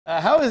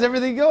How is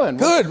everything going?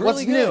 Good, really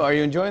What's good. new? Are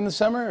you enjoying the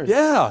summer?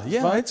 Yeah,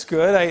 Fun? it's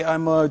good.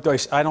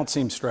 I don't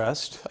seem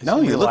stressed.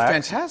 No, you look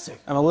relaxed. fantastic.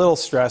 I'm a little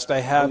stressed.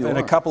 I have, in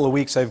a couple of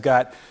weeks, I've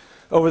got,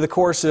 over the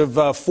course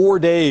of 4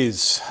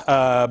 days,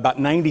 about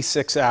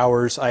 96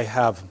 hours, I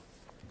have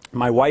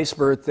my wife's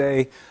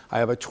birthday, I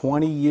have a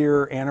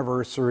 20-year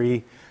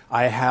anniversary,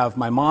 I have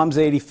my mom's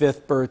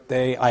 85th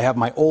birthday, I have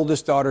my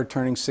oldest daughter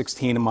turning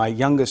 16, and my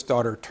youngest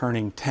daughter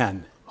turning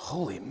 10.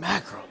 Holy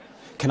mackerel.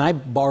 Can I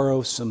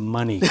borrow some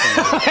money from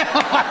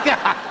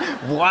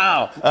you?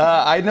 Wow.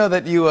 I know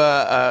that you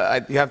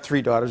have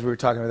 3 daughters. We were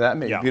talking about that.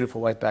 Maybe Yeah.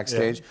 beautiful wife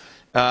backstage.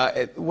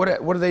 Yeah. What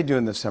are they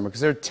doing this summer?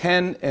 Because they're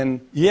 10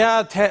 and...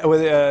 Yeah,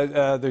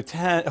 they're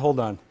 10.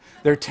 Hold on.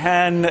 They're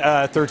 10,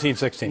 13,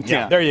 16.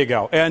 Yeah, there you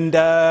go. And,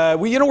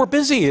 we're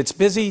busy. It's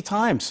busy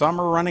time.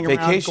 Summer, running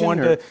Vacation around,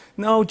 going to...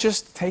 No,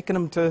 just taking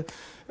them to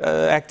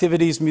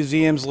activities,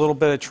 museums, a little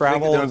bit of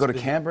travel. They don't go to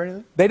camp or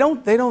anything? They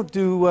don't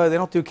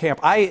do camp.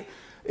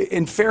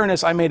 In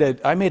fairness, I made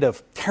a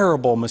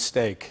terrible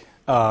mistake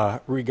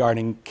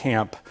regarding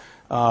camp.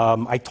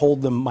 I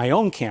told them my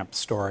own camp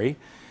story,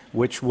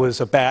 which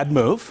was a bad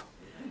move.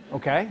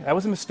 Okay, that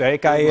was a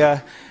mistake.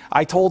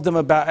 I told them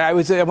about. I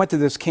went to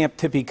this Camp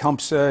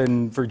Tippecanoe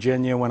in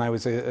Virginia when I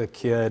was a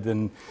kid,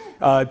 and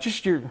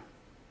just your.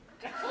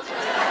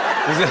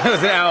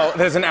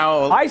 There's an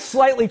owl. I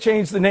slightly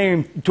changed the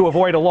name to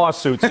avoid a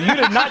lawsuit, so you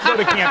did not go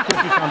to Camp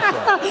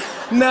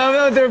Tippecanoe.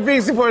 No, they're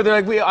being supportive.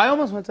 They're like, I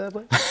almost went to that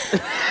place.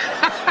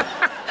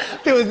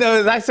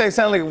 It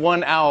sounded like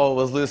one owl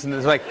was loose, and it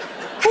was like,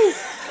 whoo.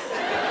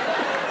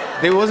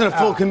 It wasn't a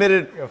full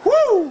committed,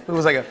 whoo. It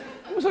was like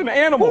It was an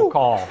animal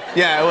call.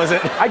 Yeah, it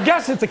wasn't. I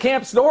guess it's a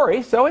camp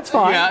story, so it's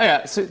fine.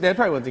 Yeah. So they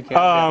probably went to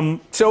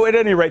camp. So at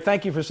any rate,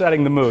 thank you for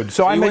setting the mood.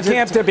 So I'm at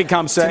Camp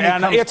Tippecanoe,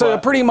 and it's a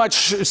pretty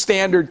much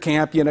standard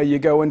camp. You know, you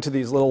go into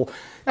these little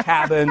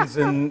cabins,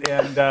 and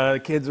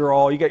kids are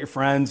all, you got your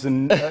friends,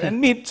 and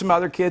meet some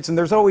other kids, and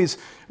there's always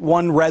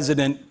one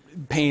resident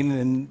pain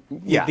in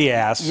the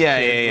ass. Yeah,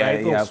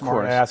 of smart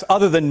course. ass,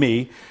 other than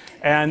me.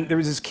 And there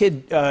was this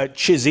kid,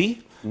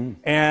 Chizzy.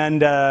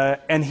 And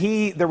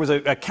there was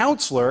a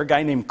counselor, a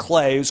guy named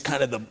Clay, who's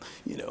kind of the,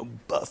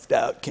 buffed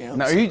out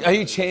counselor. Now, are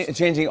you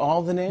changing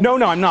all the names? No,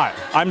 I'm not.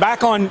 I'm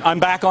back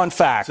on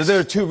facts. So there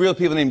are 2 real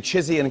people named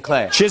Chizzy and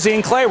Clay. Chizzy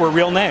and Clay were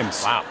real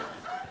names. Wow.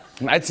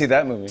 I'd see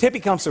that movie.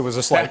 Tippecanoe was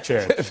a slight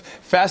change.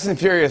 Fast and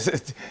Furious.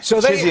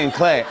 So Chizzy and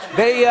Clay.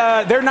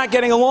 They're not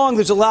getting along.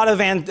 There's a lot of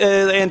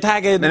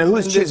antagonism And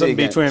who's Chizzy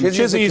between them.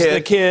 Chizzy's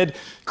the kid.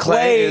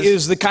 Clay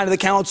is the kind of the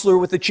counselor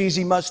with the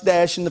cheesy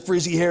mustache and the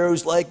frizzy hair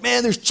who's like,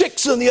 man, there's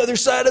chicks on the other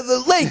side of the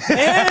lake,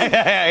 man.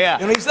 Yeah.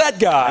 And he's that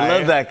guy. I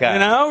love that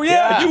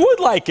guy. You would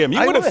like him.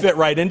 You would have fit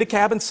right into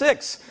Cabin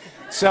 6.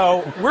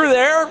 So we're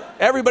there,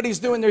 everybody's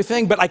doing their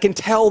thing, but I can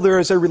tell there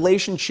is a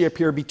relationship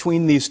here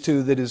between these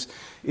two that is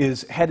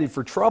headed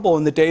for trouble,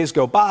 and the days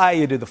go by,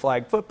 you do the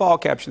flag football,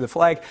 capture the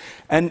flag,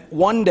 and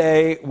one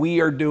day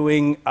we are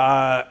doing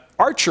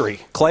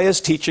archery. Clay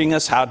is teaching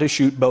us how to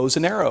shoot bows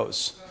and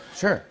arrows.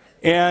 Sure.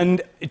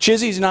 And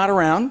Chizzy's not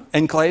around,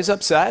 and Clay's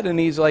upset, and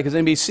he's like, has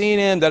anybody seen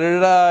him?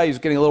 Da-da-da-da. He's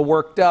getting a little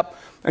worked up.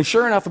 And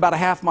sure enough, about a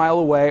half mile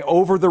away,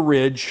 over the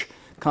ridge,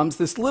 comes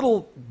this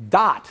little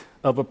dot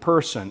of a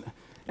person.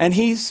 And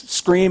he's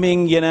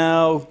screaming,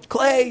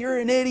 Clay, you're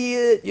an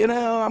idiot.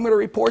 I'm going to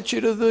report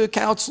you to the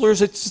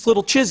counselors. It's this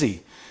little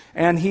Chizzy.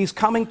 And he's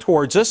coming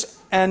towards us,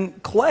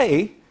 and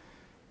Clay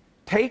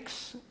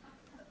takes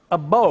a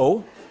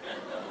bow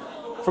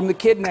from the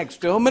kid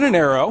next to him and an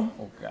arrow.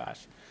 Oh,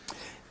 gosh.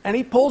 And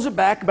he pulls it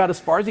back about as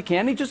far as he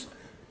can. He just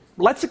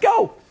lets it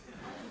go.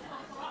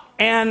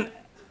 And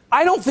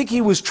I don't think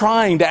he was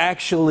trying to I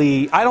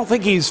don't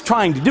think he's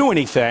trying to do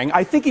anything.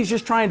 I think he's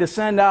just trying to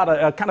send out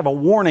a kind of a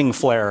warning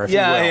flare, if you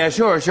will. Yeah,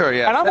 sure.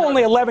 And I'm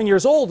only 11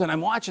 years old, and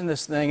I'm watching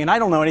this thing, and I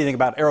don't know anything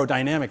about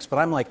aerodynamics, but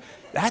I'm like,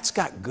 that's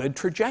got good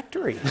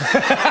trajectory.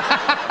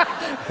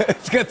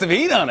 It's got some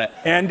heat on it.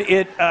 And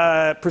it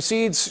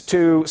proceeds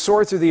to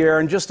soar through the air,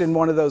 and just in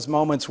one of those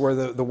moments where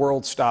the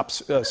world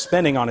stops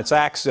spinning on its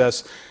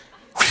axis,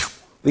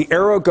 the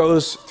arrow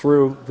goes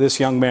through this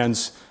young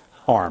man's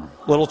arm,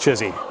 little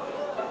Chizzy.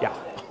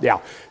 Yeah.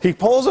 He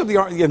pulls up the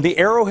arm, and the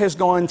arrow has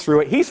gone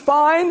through it. He's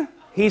fine.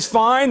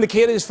 The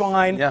kid is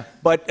fine. Yeah.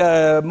 But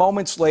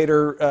moments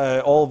later,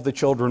 all of the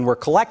children were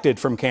collected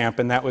from camp,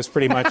 and that was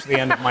pretty much the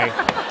end of my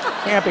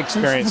camp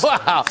experience.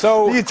 Wow.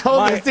 So you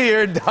told this to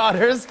your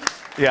daughters?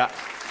 Yeah.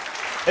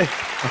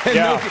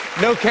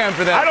 No camp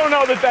for that. I don't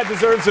know that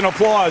deserves an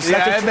applause.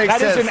 That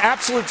is an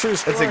absolute true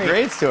story. That's a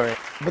great story.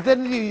 But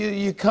then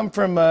you come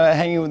from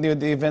hanging with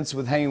the events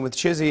with hanging with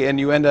Chizzy, and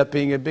you end up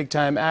being a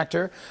big-time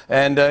actor,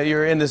 and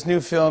you're in this new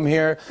film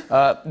here.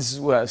 This is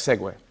a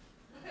segue.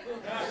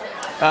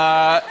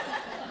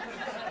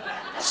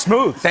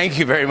 Smooth. Thank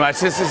you very much.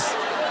 This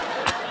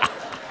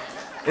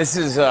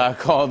is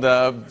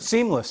called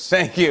Seamless.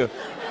 Thank you,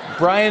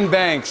 Brian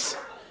Banks.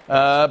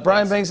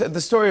 Brian Banks,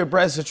 the story of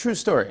Brad is a true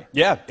story.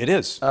 Yeah, it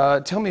is.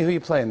 Tell me who you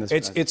play in this.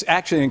 It's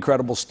actually an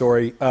incredible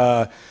story.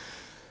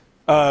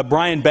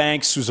 Brian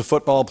Banks was a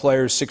football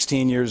player,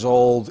 16 years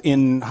old,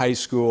 in high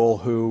school,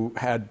 who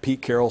had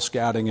Pete Carroll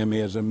scouting him. He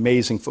has an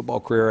amazing football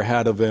career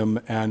ahead of him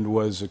and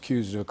was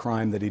accused of a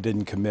crime that he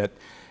didn't commit.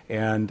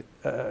 And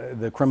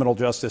the criminal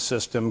justice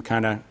system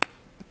kind of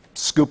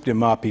scooped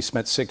him up. He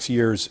spent 6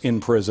 years in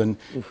prison.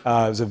 It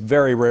was a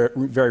very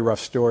rough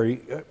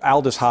story.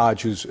 Aldous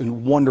Hodge, who's a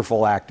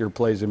wonderful actor,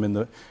 plays him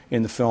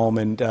in the film,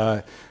 and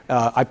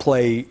I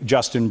play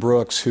Justin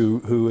Brooks,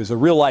 who is a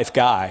real life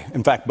guy.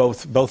 In fact,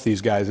 both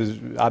these guys is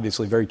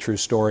obviously a very true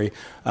story.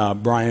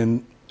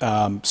 Brian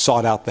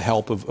sought out the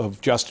help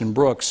of Justin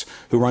Brooks,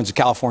 who runs the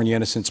California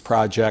Innocence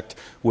Project,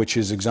 which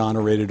has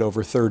exonerated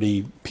over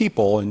 30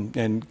 people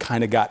and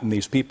kind of gotten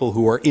these people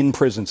who are in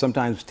prison,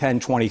 sometimes 10,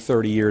 20,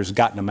 30 years,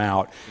 gotten them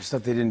out. For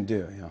stuff they didn't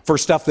do, yeah. For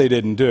stuff they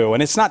didn't do.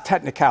 And it's not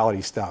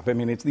technicality stuff. I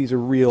mean, these are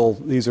real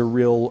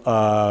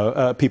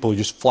people who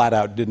just flat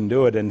out didn't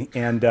do it.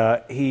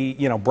 And he,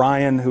 you know,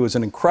 Brian, who is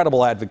an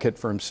incredible advocate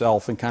for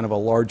himself and kind of a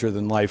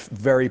larger-than-life,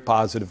 very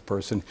positive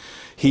person,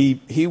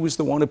 he was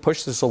the one who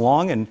pushed this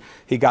along, and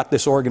he got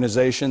this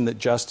organization that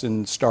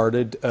Justin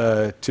started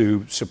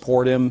to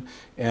support him,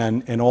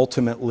 and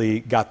ultimately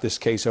got this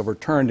case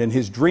overturned. And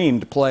his dream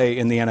to play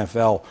in the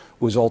NFL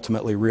was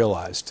ultimately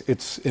realized.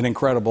 It's an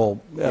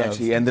incredible. He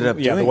actually ended up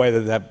doing the way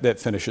that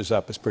finishes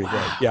up is pretty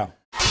great. Yeah.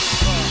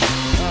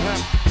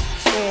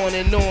 On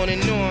and on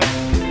and on.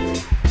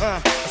 I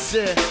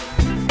said,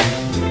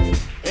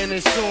 and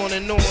it's on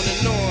and on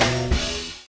and on.